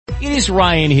It is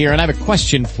Ryan here, and I have a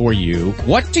question for you.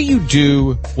 What do you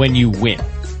do when you win?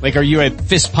 Like, are you a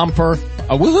fist pumper,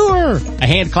 a woo-hooer, a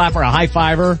hand clapper, a high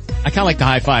fiver? I kind of like the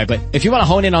high five, but if you want to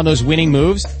hone in on those winning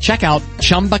moves, check out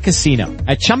Chumba Casino.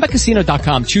 At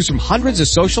ChumbaCasino.com, choose from hundreds of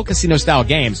social casino-style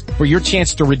games for your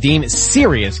chance to redeem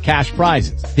serious cash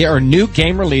prizes. There are new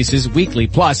game releases weekly,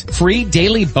 plus free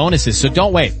daily bonuses, so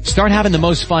don't wait. Start having the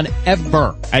most fun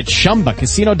ever at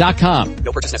ChumbaCasino.com.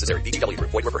 No purchase necessary. VGW Group.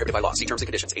 Void where prohibited by law. See terms and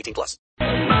conditions. 18+.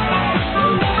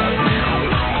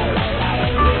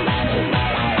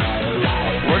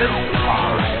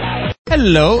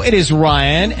 Hello, it is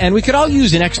Ryan, and we could all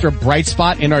use an extra bright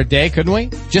spot in our day, couldn't we?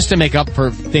 Just to make up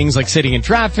for things like sitting in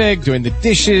traffic, doing the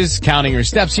dishes, counting your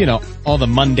steps, you know, all the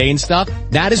mundane stuff.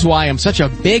 That is why I'm such a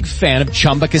big fan of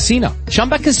Chumba Casino.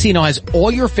 Chumba Casino has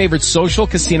all your favorite social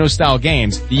casino-style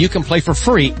games that you can play for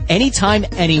free anytime,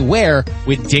 anywhere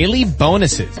with daily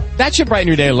bonuses. That should brighten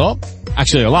your day a little.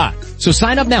 Actually, a lot. So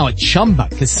sign up now at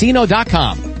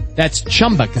ChumbaCasino.com. That's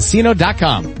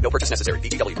ChumbaCasino.com. No purchase necessary.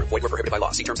 VGW Group. Void where prohibited by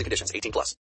law. See terms and conditions. 18+.